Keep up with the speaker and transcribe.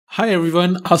Hi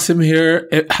everyone, Asim here.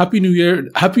 Happy New Year.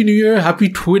 Happy New Year. Happy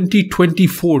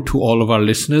 2024 to all of our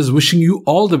listeners. Wishing you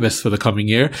all the best for the coming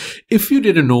year. If you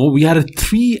didn't know, we had a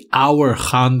 3-hour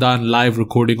Khandan live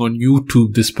recording on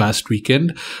YouTube this past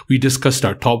weekend. We discussed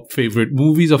our top favorite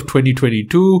movies of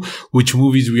 2022, which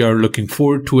movies we are looking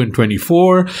forward to in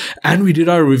 24, and we did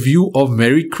our review of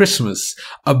Merry Christmas.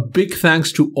 A big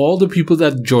thanks to all the people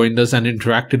that joined us and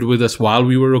interacted with us while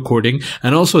we were recording,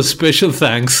 and also a special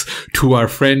thanks to our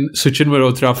friend Suchin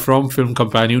Malhotra from Film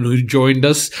Companion who joined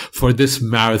us for this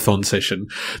marathon session.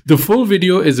 The full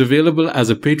video is available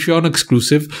as a Patreon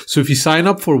exclusive, so if you sign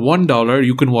up for $1,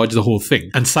 you can watch the whole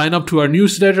thing. And sign up to our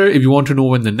newsletter if you want to know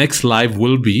when the next live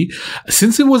will be.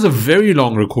 Since it was a very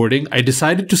long recording, I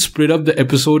decided to split up the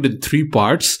episode in 3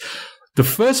 parts. The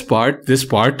first part, this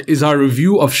part, is our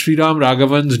review of Sriram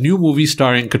Raghavan's new movie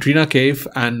starring Katrina Kaif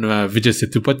and Vijay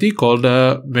Sethupathi called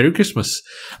Merry Christmas.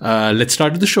 Let's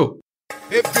start with the show.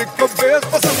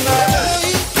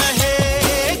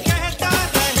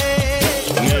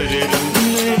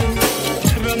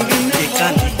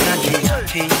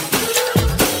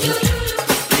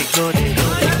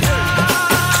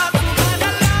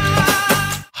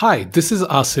 Hi, this is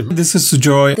Asim. This is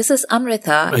Sujoy. This is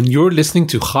Amrita. And you're listening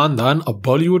to Khandan, a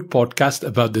Bollywood podcast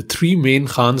about the 3 main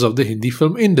Khans of the Hindi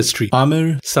film industry.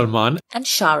 Amir, Salman, and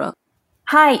Shara.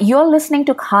 Hi, you're listening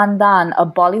to Khandan, a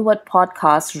Bollywood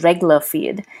podcast regular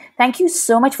feed. Thank you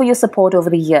so much for your support over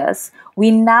the years.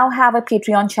 We now have a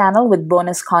Patreon channel with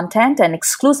bonus content and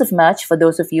exclusive merch for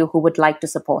those of you who would like to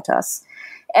support us.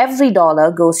 Every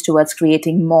dollar goes towards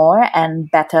creating more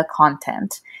and better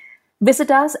content.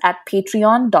 Visit us at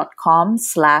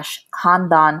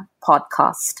patreon.com/Khandan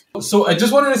podcast. So I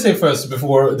just wanted to say first,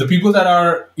 before the people that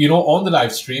are, on the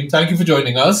live stream, thank you for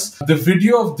joining us. The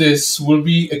video of this will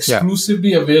be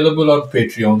exclusively available on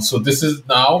Patreon. So this is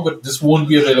now, but this won't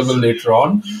be available later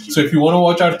on. So if you want to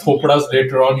watch our thopadas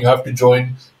later on, you have to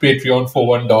join Patreon for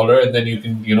 $1 and then you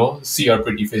can, see our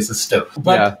pretty faces still.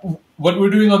 But what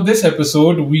we're doing on this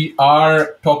episode, we're going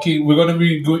to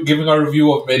be giving our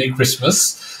review of Merry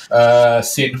Christmas,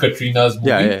 Saint Katrina's movie.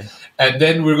 Yeah. And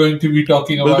then we're going to be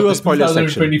talking about the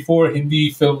 2024 Hindi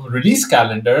film release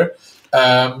calendar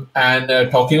and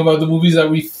talking about the movies that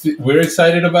we're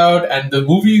excited about and the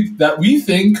movie that we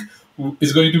think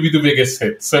is going to be the biggest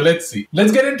hit. So let's see.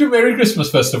 Let's get into Merry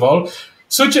Christmas first of all.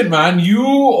 Suchin, man, you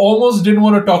almost didn't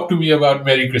want to talk to me about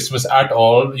Merry Christmas at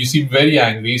all. You seem very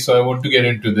angry, so I want to get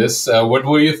into this. What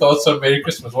were your thoughts on Merry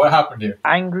Christmas? What happened here?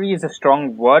 Angry is a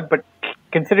strong word, but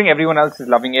considering everyone else is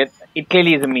loving it, it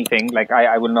clearly is a me thing. Like,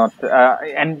 I will not...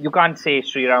 and you can't say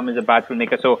Sriram is a bad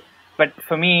filmmaker. But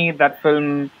for me, that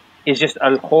film is just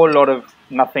a whole lot of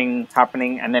nothing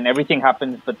happening, and then everything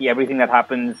happens, but the everything that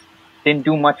happens didn't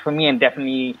do much for me and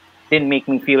definitely didn't make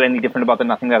me feel any different about the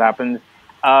nothing that happens.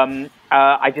 It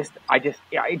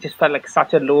just felt like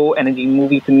such a low energy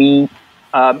movie to me.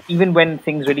 Even when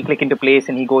things really click into place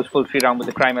and he goes full Sriram with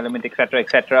the crime element,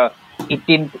 etc.,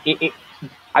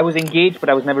 I was engaged, but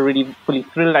I was never really fully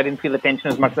thrilled. I didn't feel the tension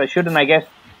as much as I should. And I guess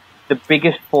the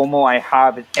biggest FOMO I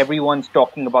have is everyone's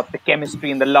talking about the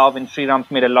chemistry and the love, and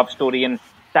Sriram's made a love story, and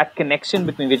that connection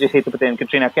between Vijay Sethupathi and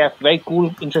Katrina Kaif, very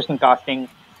cool, interesting casting.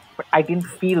 But I didn't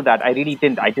feel that. I really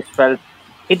didn't. I just felt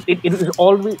it was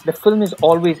always, the film is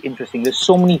always interesting. There's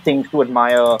so many things to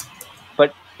admire,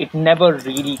 but it never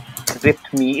really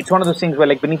gripped me. It's one of those things where,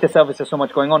 like, beneath the surface there's so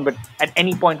much going on, but at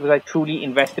any point was I truly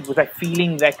invested? Was I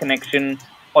feeling their connection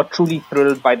or truly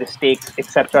thrilled by the stakes,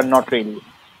 etc.? Not really.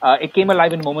 It came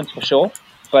alive in moments for sure,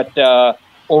 but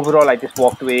overall I just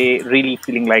walked away really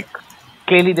feeling like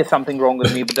clearly there's something wrong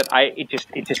with me, but that it just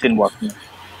didn't work for me.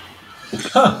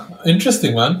 Huh,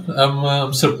 interesting, man.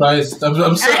 I'm surprised. I'm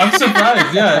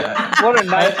surprised. Yeah. What a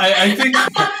nice. I think.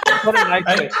 What a nice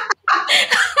way.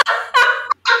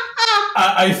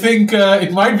 I think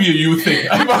it might be a you thing.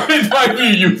 It might be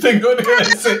a you thing. What can I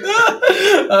say?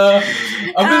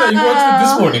 Amrita, you watched it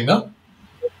this morning, no?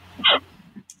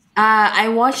 I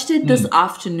watched it this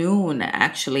afternoon,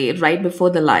 actually, right before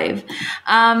the live.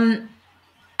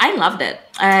 I loved it.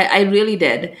 I really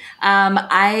did.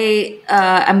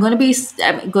 I'm going to be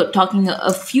talking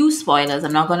a few spoilers.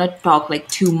 I'm not going to talk like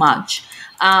too much.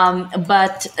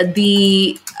 But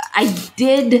I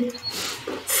did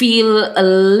feel a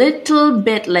little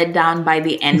bit let down by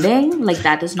the ending. Like,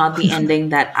 that is not the ending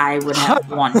that I would have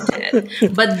wanted.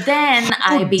 But then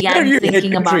I began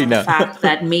thinking about the fact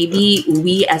that maybe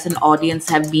we as an audience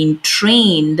have been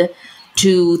trained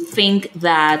to think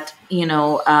that,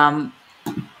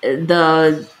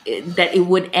 that it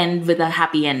would end with a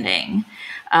happy ending,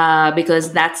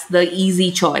 because that's the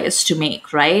easy choice to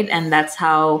make, right? And that's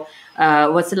how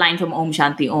what's the line from Om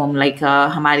Shanti Om? Like,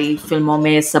 हमारी फिल्मों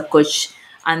में सब कुछ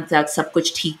अंत तक सब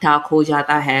कुछ ठीक ठाक हो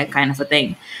जाता है, kind of a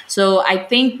thing. So I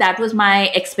think that was my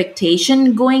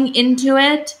expectation going into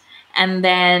it. And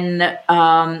then,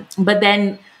 but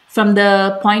then from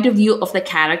the point of view of the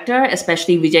character,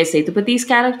 especially Vijay Sethupathiy's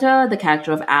character, the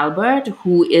character of Albert,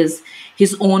 who is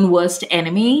his own worst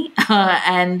enemy,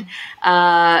 and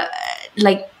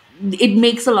like it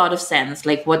makes a lot of sense,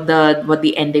 like what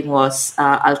the ending was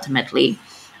ultimately.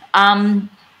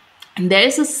 There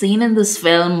is a scene in this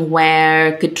film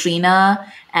where Katrina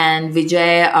and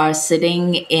Vijay are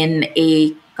sitting in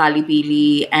a Kali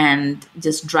Pili and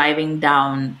just driving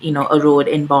down, a road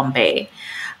in Bombay,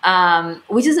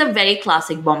 which is a very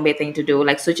classic Bombay thing to do.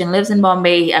 Like, Suchin lives in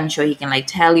Bombay. I'm sure he can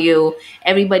tell you.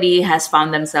 Everybody has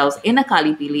found themselves in a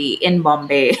Kali Pili in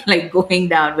Bombay, like going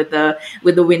down with the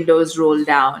windows rolled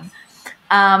down.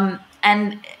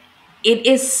 And it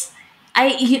is.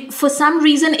 For some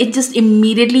reason, it just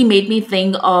immediately made me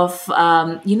think of, the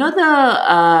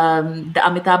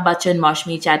Amitabh Bachchan,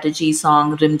 Maushmi Chatterjee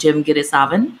song Rim Jim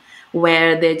Girisavan,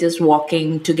 where they're just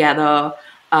walking together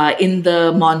in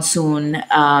the monsoon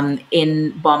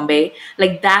in Bombay.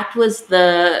 Like, that was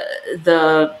the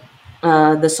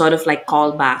sort of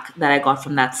callback that I got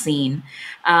from that scene.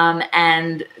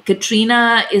 And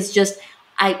Katrina is just.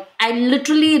 I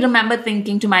literally remember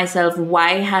thinking to myself,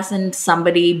 why hasn't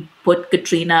somebody put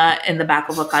Katrina in the back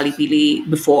of a Kali Pili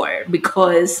before?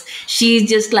 Because she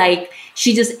just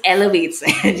elevates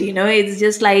it, it's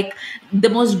just like the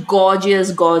most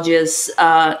gorgeous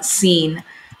scene.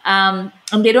 And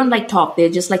they don't talk. They're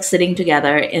just sitting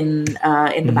together in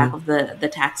the back of the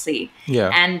taxi.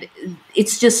 Yeah. And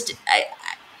it's just,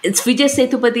 it's Vijay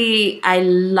Sethupathi. I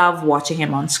love watching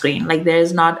him on screen. Like, there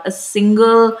is not a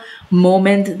single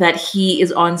moment that he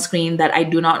is on screen that I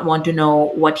do not want to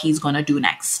know what he's going to do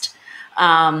next.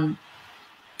 And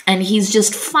he's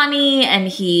just funny, and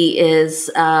he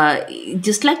is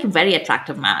just a very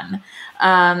attractive man.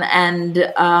 And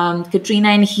Katrina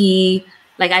and he,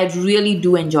 I really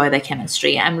do enjoy their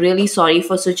chemistry. I'm really sorry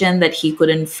for Suchin that he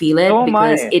couldn't feel it,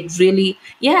 because it really,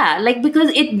 because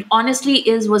it honestly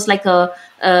was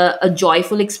a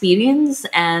joyful experience,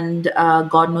 and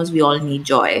God knows we all need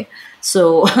joy.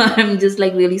 So I'm just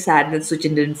really sad that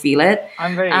Suchin didn't feel it.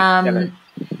 I'm very jealous.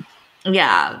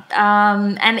 Yeah,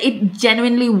 and it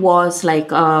genuinely was one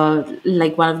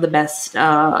of the best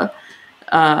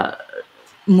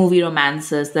movie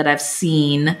romances that I've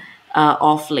seen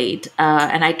off late,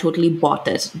 and I totally bought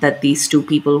it that these two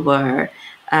people were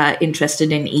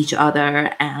interested in each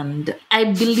other, and I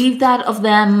believe that of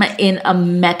them in a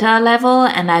meta level,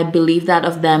 and I believe that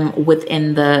of them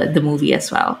within the movie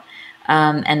as well.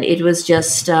 And it was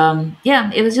just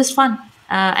it was just fun.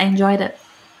 I enjoyed it.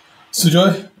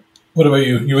 Sujoy, what about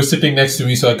you? You were sitting next to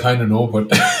me, so I kind of know, but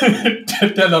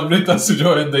tell Amrita,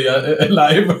 Sujoy, in the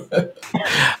live.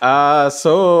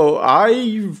 So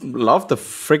I love the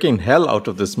freaking hell out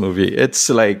of this movie. It's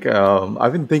I've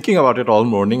been thinking about it all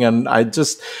morning, and I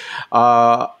just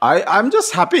I'm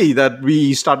just happy that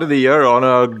we started the year in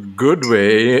a good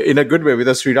way with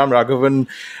a Sriram Raghavan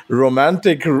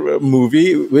romantic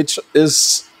movie, which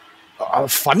is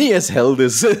funny as hell.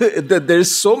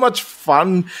 There's so much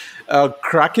fun,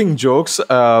 cracking jokes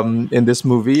in this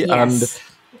movie. Yes.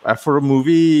 And for a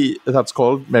movie that's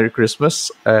called Merry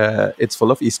Christmas, it's full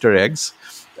of Easter eggs,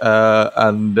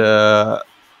 I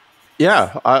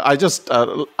just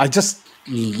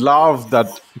love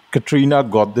that Katrina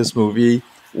got this movie.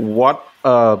 What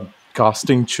a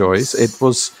casting choice! It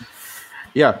was,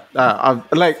 like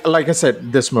I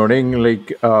said this morning,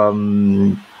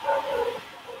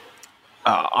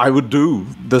 I would do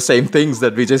the same things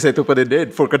that Vijay Sethupathi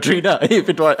did for Katrina if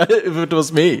it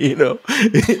was me, in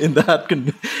that.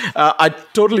 I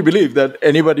totally believe that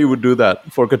anybody would do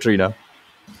that for Katrina,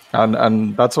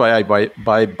 and that's why I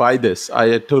buy this.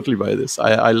 I totally buy this.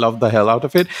 I love the hell out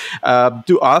of it.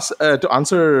 To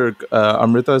answer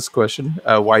Amrita's question,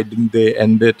 why didn't they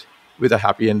end it with a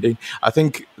happy ending? I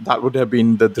think that would have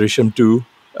been the Drishyam 2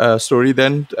 story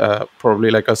then,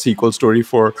 probably like a sequel story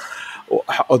for.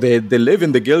 Or they live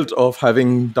in the guilt of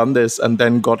having done this and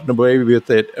then gotten away with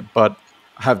it, but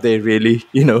have they really,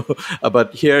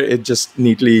 but here it just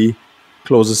neatly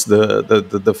closes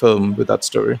the film with that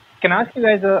story. Can I ask you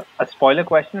guys a spoiler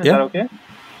question? Is that okay?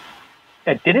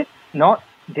 Did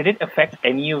it affect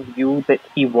any of you that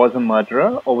he was a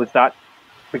murderer, or was that,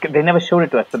 because they never showed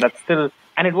it to us, so that's still,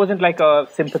 and it wasn't like a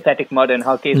sympathetic murder in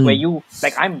her case where you,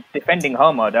 I'm defending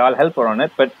her murder, I'll help her on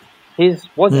it, but his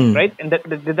wasn't, right? And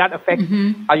did that affect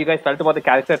how you guys felt about the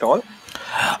character at all?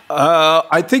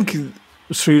 I think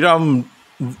Sriram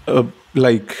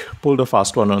pulled a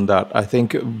fast one on that. I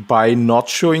think by not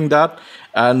showing that,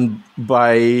 and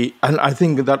I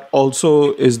think that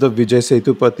also is the Vijay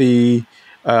Sethupathi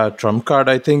trump card.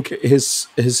 I think his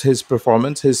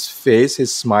performance, his face,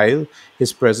 his smile,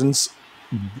 his presence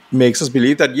makes us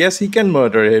believe that yes, he can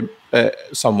murder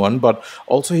someone, but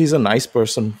also he's a nice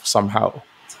person somehow.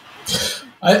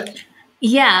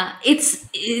 Yeah, it's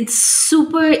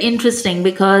super interesting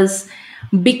because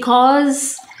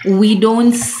we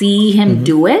don't see him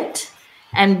do it,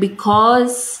 and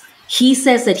because he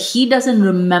says that he doesn't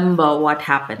remember what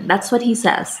happened. That's what he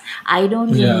says. I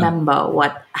don't remember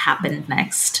what happened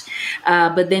next.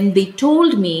 But then they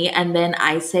told me, and then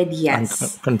I said yes.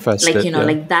 And confessed like, it, you know,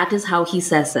 like that is how he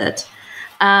says it.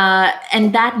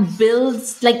 And that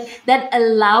builds, like, that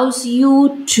allows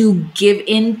you to give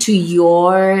in to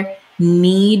your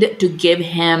need to give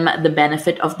him the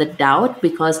benefit of the doubt,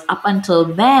 because up until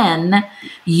then,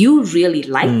 you really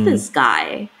like this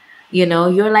guy. You know,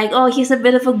 you're like, oh, he's a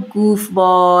bit of a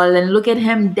goofball, and look at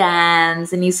him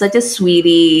dance, and he's such a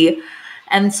sweetie.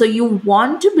 And so you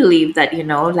want to believe that, you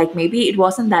know, like maybe it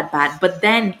wasn't that bad. But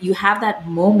then you have that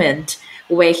moment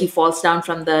where he falls down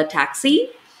from the taxi.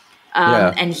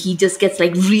 And he just gets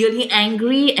like really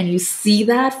angry, and you see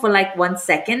that for like 1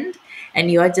 second, and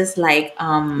you are just like,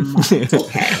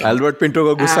 okay. Albert Pinto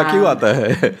ko gussa kyun aata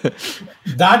hai?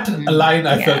 That line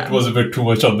I felt was a bit too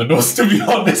much on the nose, to be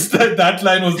honest. That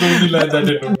line was the only line that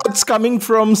didn't. It's coming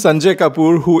from Sanjay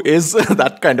Kapoor, who is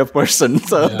that kind of person,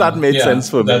 so that made sense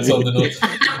for me. That's on the nose.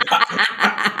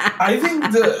 I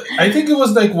think it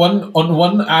was like on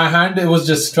one hand, it was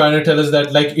just trying to tell us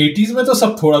that like 80s mein to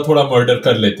sab thoda murder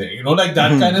kar lete hain, you know, like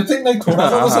that kind of thing. Like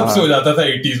thoda to sab se ho jata tha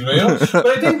 80s mein, you know. But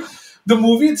I think the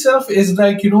movie itself is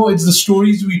like, you know, it's the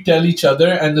stories we tell each other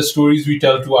and the stories we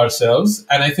tell to ourselves.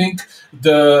 And I think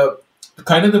the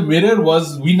kind of the mirror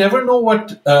was, we never know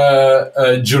what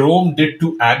Jerome did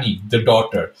to Annie, the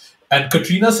daughter. And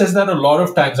Katrina says that a lot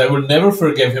of times. I will never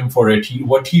forgive him for it.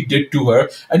 What he did to her.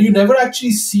 And you never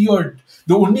actually see, or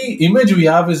the only image we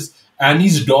have is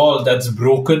Annie's doll that's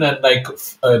broken and like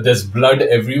there's blood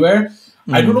everywhere.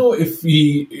 I don't know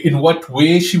in what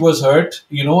way she was hurt,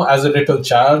 you know, as a little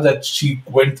child, that she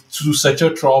went through such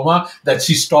a trauma that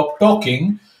she stopped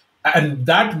talking. And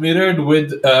that mirrored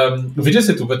with Vijay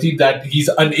Sethupathi, that he's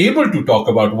unable to talk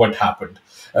about what happened.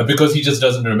 Because he just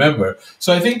doesn't remember.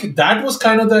 So I think that was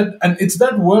kind of that, and it's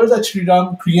that world that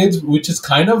Sriram creates, which is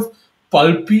kind of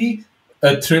pulpy,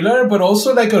 a thriller, but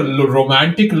also like a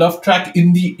romantic love track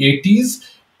in the 80s.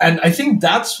 And I think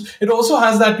it also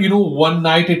has that, you know, one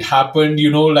night it happened, you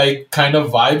know, like kind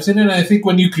of vibes in it. And I think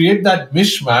when you create that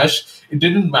mishmash, it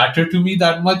didn't matter to me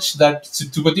that much that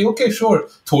Sethupathi, okay, sure,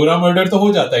 thoda murder to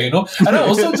ho jata hai, you know. And I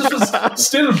also just was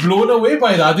still blown away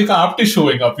by Radhika Apte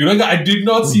showing up. You know, like, I did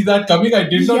not see that coming. I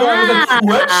did not know. I was like,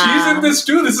 what? She's in this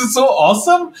too? This is so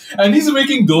awesome. And he's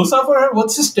making dosa for her.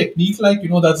 What's his technique like? You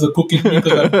know, that's the cooking. Like,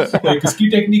 iski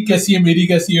technique kaisi hai, meri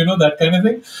kaisi, you know, that kind of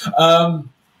thing.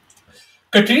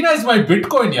 Katrina is my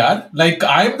Bitcoin, yaar. Like,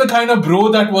 I'm the kind of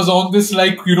bro that was on this,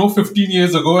 like, you know, 15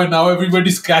 years ago, and now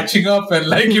everybody's catching up and,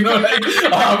 like, you know, like,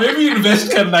 maybe invest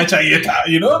karna chahiye tha,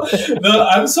 you know? No,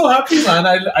 I'm so happy, man.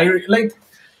 I like,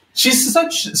 she's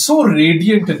so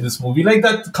radiant in this movie. Like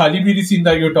that Khali Biri scene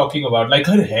that you're talking about, like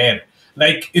her hair.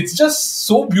 Like, it's just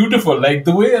so beautiful. Like,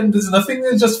 the way, and there's nothing,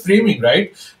 it's just framing,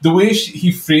 right? The way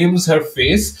he frames her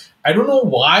face. I don't know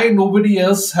why nobody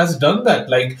else has done that.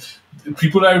 Like,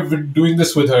 people are doing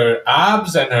this with her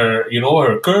abs and her, you know,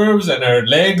 her curves and her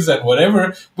legs and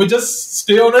whatever, but just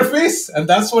stay on her face. And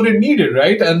that's what it needed,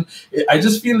 right? And I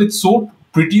just feel it's so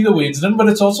pretty the way it's done, but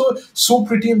it's also so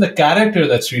pretty in the character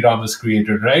that Sriram has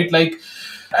created, right? Like,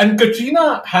 and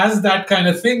Katrina has that kind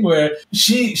of thing where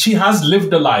she has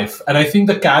lived a life, and I think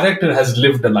the character has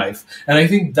lived a life, and I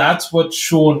think that's what's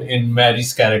shown in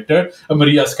Maria's character,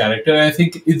 and I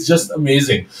think it's just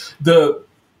amazing. The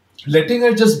letting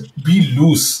her just be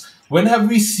loose. When have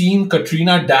we seen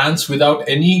Katrina dance without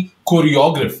any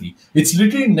choreography? It's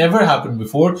literally never happened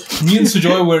before. Me and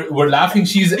Sujoy were laughing.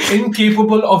 She's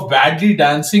incapable of badly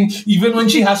dancing, even when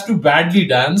she has to badly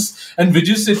dance. And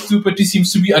Vijay Sethupathi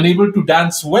seems to be unable to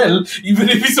dance well, even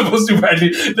if he's supposed to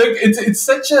badly. Like, it's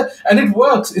such a, and it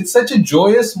works. It's such a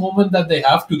joyous moment that they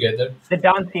have together. The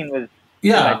dance scene was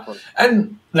delightful.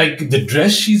 And like the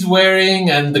dress she's wearing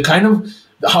and the kind of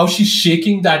how she's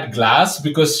shaking that glass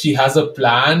because she has a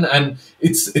plan, and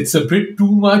it's a bit too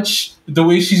much the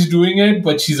way she's doing it,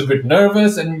 but she's a bit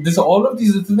nervous, and there's all of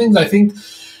these little things, I think.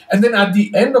 And then at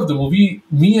the end of the movie,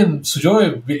 me and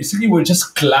Sujoy basically were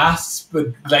just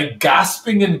gasping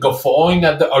and guffawing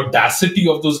at the audacity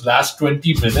of those last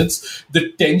 20 minutes,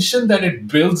 the tension that it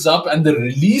builds up and the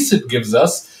release it gives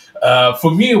us.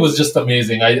 For me, it was just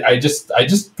amazing. I just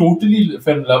totally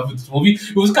fell in love with this movie.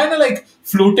 It was kind of like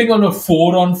floating on a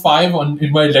 4 on 5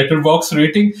 in my Letterboxd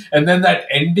rating, and then that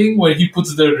ending where he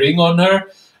puts the ring on her,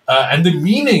 and the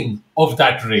meaning of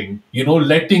that ring,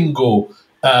 letting go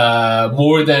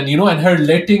more than and her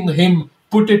letting him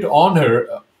put it on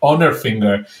her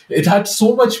finger. It had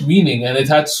so much meaning, and it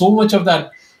had so much of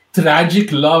that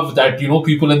tragic love that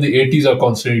people in the 80s are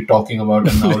constantly talking about,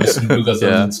 and now listening to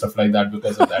ghazals and stuff like that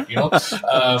because of that.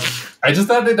 I just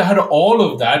thought it had all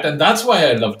of that, and that's why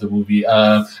I love the movie.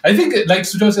 I think, like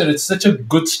Sujoy said, it's such a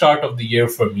good start of the year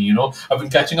for me. I've been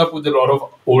catching up with a lot of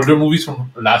older movies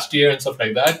from last year and stuff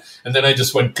like that, and then I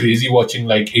just went crazy watching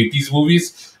like 80s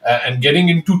movies and getting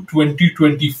into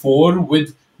 2024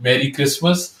 with Merry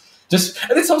Christmas.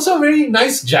 And it's also a very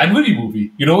nice January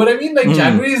movie. You know what I mean? Like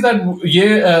January is that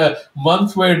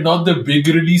month where not the big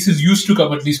releases used to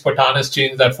come. At least Pathaan has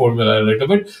changed that formula a little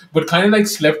bit, but kind of like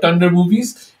slept under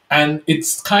movies. And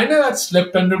it's kind of that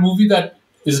slept under movie that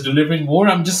is delivering more.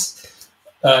 I'm just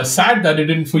sad that it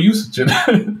didn't for you,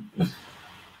 Sachin.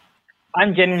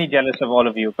 I'm genuinely jealous of all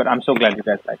of you, but I'm so glad you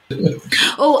guys liked it.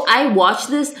 Oh, I watched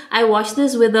this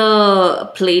with a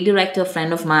play director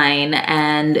friend of mine,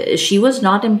 and she was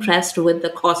not impressed with the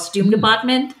costume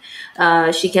department.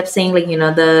 She kept saying, like,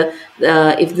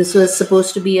 if this was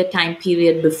supposed to be a time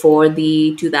period before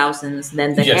the 2000s,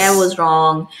 then the hair was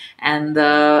wrong, and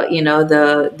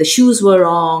the shoes were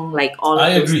wrong, like all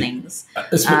of those things.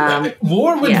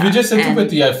 More with Vijay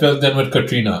Sethupathi, I felt, than with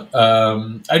Katrina.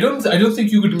 I don't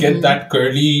think you could get that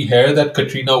curly hair that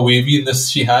Katrina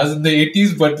waviness she has in the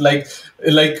 80s, but like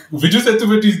Vijay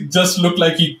Sethupathi just looked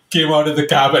like he came out of the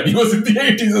cab and he was in the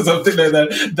 80s or something like that.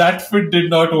 That fit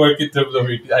did not work in terms of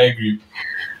 80s. I agree.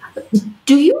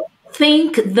 Do you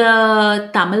think the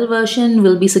Tamil version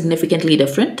will be significantly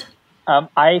different?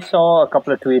 I saw a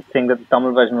couple of tweets saying that the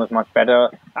Tamil version was much better.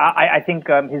 I think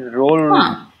his role...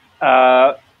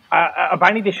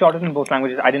 apparently they shot it in both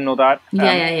languages. I didn't know that.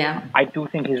 Yeah. I do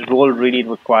think his role really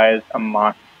requires a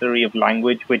mastery of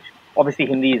language, which obviously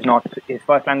Hindi is not his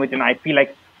first language. And I feel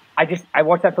like I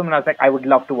watched that film and I was like, I would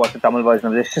love to watch the Tamil version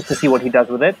of this just to see what he does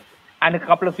with it. And a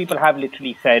couple of people have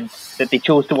literally said that they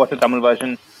chose to watch the Tamil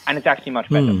version and it's actually much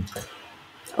better.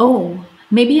 Oh,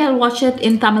 maybe I'll watch it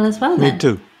in Tamil as well then. Me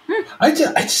too. I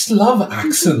just love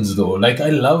accents though. Like I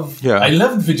love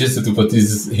Vijay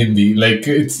Sethupathi's Hindi. Like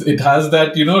it has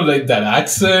that, like that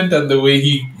accent, and the way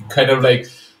he kind of like,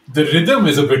 the rhythm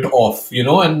is a bit off,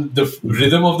 and the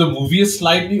rhythm of the movie is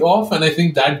slightly off, and I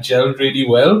think that gelled really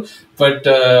well. But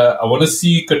I want to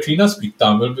see Katrina speak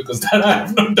Tamil because that I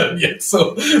have not done yet.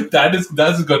 So that's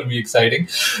going to be exciting.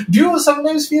 Do you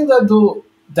sometimes feel that though,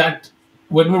 that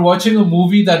when we're watching a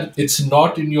movie that it's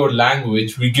not in your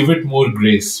language, we give it more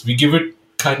grace. We give it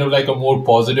kind of like a more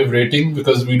positive rating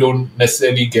because we don't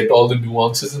necessarily get all the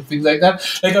nuances and things like that.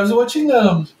 Like I was watching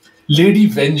Lady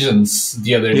Vengeance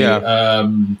the other day.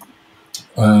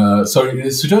 Sorry,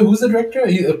 Sujoy, who's the director?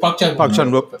 Park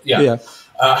Chan-wook. Yeah.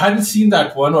 I hadn't seen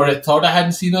that one, or I thought I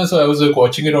hadn't seen it, so I was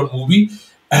watching it on Movie.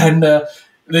 And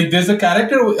there's a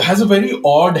character who has a very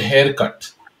odd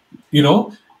haircut,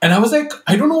 And I was like,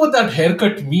 I don't know what that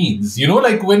haircut means.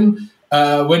 Like when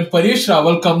Paresh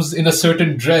Rawal comes in a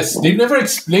certain dress, they never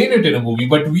explain it in a movie,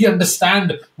 but we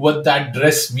understand what that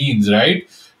dress means, right?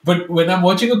 But when I'm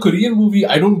watching a Korean movie,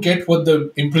 I don't get what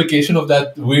the implication of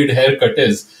that weird haircut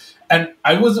is. And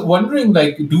I was wondering,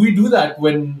 like, do we do that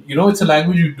when, it's a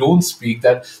language you don't speak?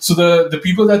 So the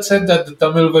people that said that the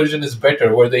Tamil version is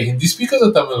better, were they Hindi speakers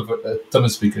or Tamil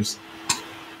speakers?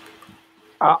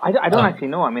 I don't actually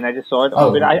know. I mean, I just saw it.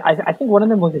 But I think one of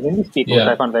them was a Hindi speaker, which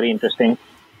I found very interesting.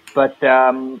 But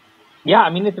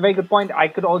it's a very good point. I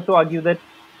could also argue that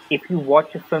if you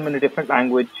watch a film in a different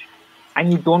language and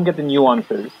you don't get the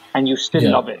nuances and you still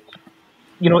love it,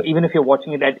 even if you're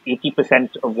watching it at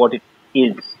 80% of what it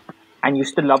is, and you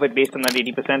still love it based on that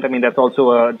 80%, I mean, that's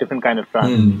also a different kind of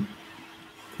fan.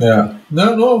 Yeah.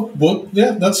 No, both.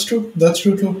 Yeah, that's true. That's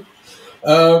true too.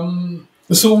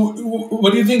 So,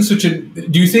 what do you think,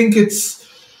 Sachin? Do you think it's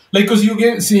like, because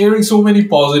you're hearing so many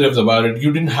positives about it,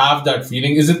 you didn't have that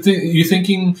feeling? Is it you're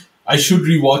thinking I should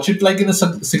rewatch it like in a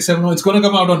 6-7? It's going to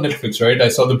come out on Netflix, right? I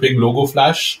saw the big logo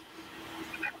flash.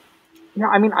 Yeah,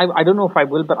 I mean, I don't know if I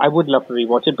will, but I would love to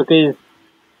rewatch it because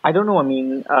I don't know. I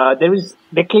mean,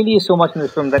 there clearly is so much in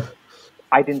this film that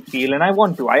I didn't feel, and I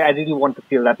want to. I really want to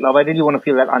feel that love. I really want to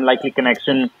feel that unlikely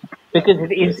connection because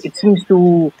it seems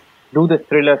to do the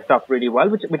thriller stuff really well,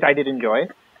 which I did enjoy.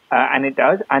 And it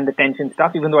does, and the tension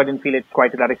stuff, even though I didn't feel it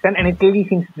quite to that extent. And it clearly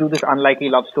seems to do this unlikely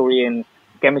love story and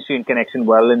chemistry and connection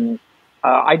well. And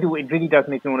it really does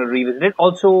make me want to revisit it.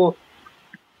 Also,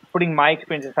 putting my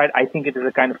experience aside, I think it is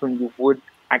a kind of film you would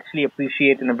actually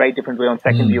appreciate in a very different way on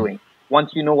second viewing.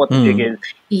 Once you know what the jig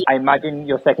is, I imagine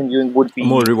your second viewing would be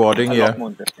more rewarding, a lot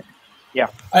more interesting. Yeah.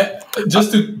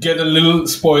 Just to get a little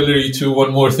spoilery to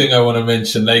one more thing I want to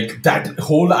mention, like that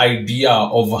whole idea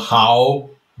of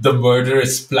how the murder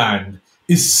is planned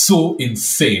is so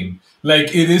insane.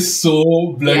 Like it is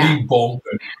so bloody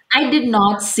bonkers. I did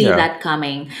not see that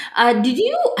coming. Are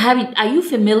you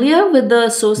familiar with the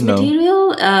source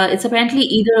material? It's apparently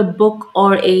either a book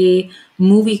or a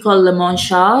movie called Le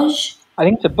Montage. I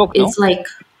think it's a book. It's like,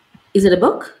 is it a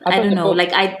book? I don't know. Book.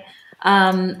 Like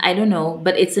I don't know,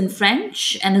 but it's in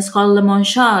French and it's called Le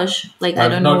Montage. Like I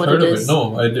don't know what it is.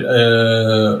 No, I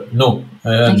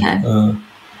haven't. Okay.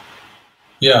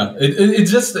 Yeah, it's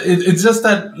just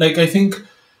that, like, I think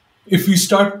if we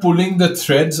start pulling the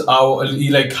threads out,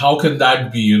 like, how can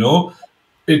that be,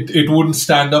 it wouldn't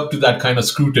stand up to that kind of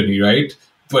scrutiny, right?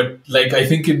 But, like, I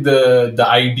think in the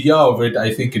idea of it,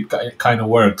 I think it kind of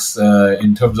works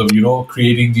in terms of,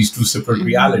 creating these two separate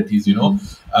realities,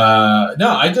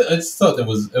 I just thought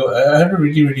I had a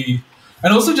really, really,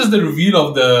 and also just the reveal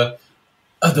of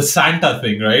the Santa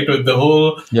thing, right? With the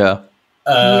whole...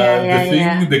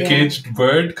 the caged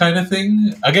bird kind of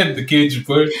thing. Again, the caged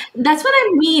bird. That's what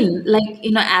I mean. Like,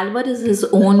 Albert is his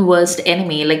own worst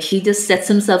enemy. Like, he just sets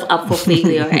himself up for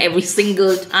failure every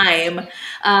single time.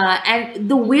 And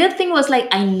the weird thing was, like,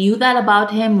 I knew that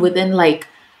about him within, like,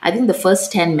 I think the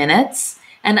first 10 minutes.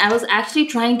 And I was actually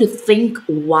trying to think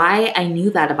why I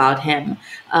knew that about him.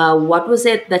 What was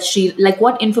it that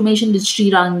what information did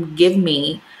Sriram give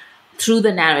me through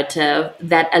the narrative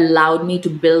that allowed me to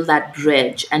build that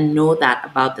bridge and know that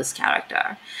about this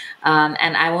character.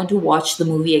 And I want to watch the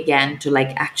movie again to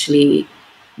actually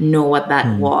know what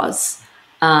that was.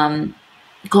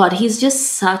 God, he's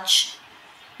just such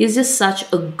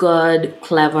a good,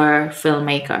 clever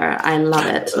filmmaker. I love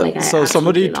it. So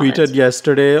somebody tweeted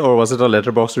yesterday, or was it a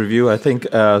Letterboxd review? I think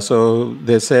so.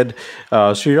 They said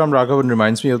Sriram Raghavan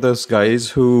reminds me of those guys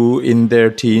who, in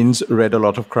their teens, read a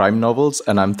lot of crime novels,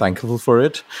 and I'm thankful for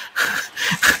it.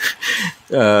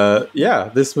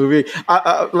 This movie,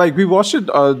 we watched it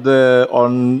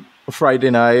on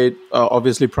Friday night,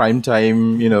 obviously prime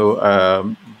time.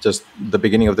 Just the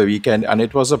beginning of the weekend, and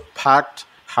it was a packed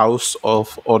house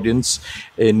of audience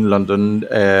in London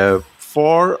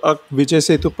for a Vijay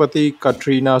Sethupathi,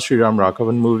 Katrina, Sriram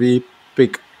Raghavan movie.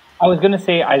 I was going to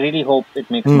say, I really hope it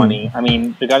makes money. I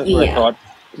mean, regardless of what I thought,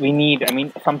 we need,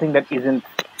 something that isn't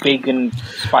big in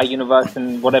spy universe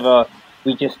and whatever.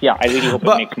 I really hope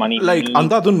it makes money. Like,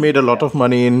 Andhadhun made a lot of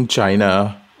money in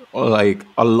China, like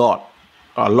a lot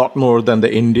more than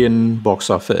the Indian box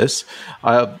office.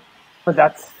 But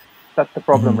that's the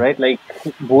problem, right? Like,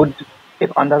 if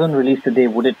Andhadhun released today,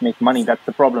 would it make money? That's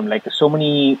the problem. Like, so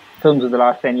many films of the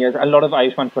last 10 years, a lot of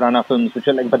Ayushmann Khurrana films, which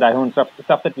are like Badai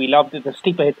stuff that we loved, the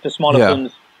sleeper hits, the smaller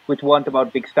films, which weren't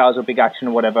about big stars or big action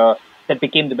or whatever, that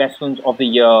became the best films of the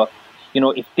year.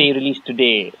 If they released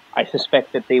today, I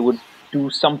suspect that they would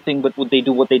do something, but would they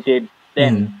do what they did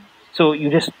then? So you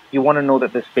want to know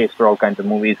that there's space for all kinds of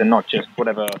movies and not just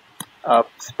whatever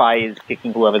spies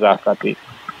kicking whoever's ass that week.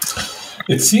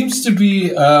 It seems to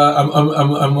be.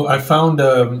 I found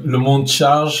Le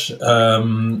Montage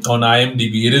on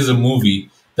IMDb. It is a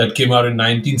movie that came out in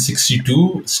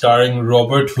 1962, starring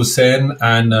Robert Hossein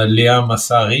and Léa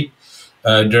Massari.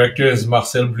 Director is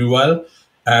Marcel Blual,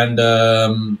 and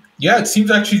it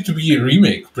seems actually to be a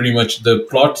remake. Pretty much, the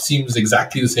plot seems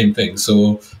exactly the same thing.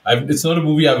 So it's not a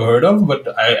movie I've heard of, but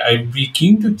I'd be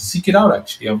keen to seek it out.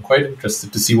 Actually, I'm quite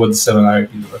interested to see what the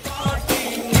similarities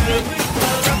are.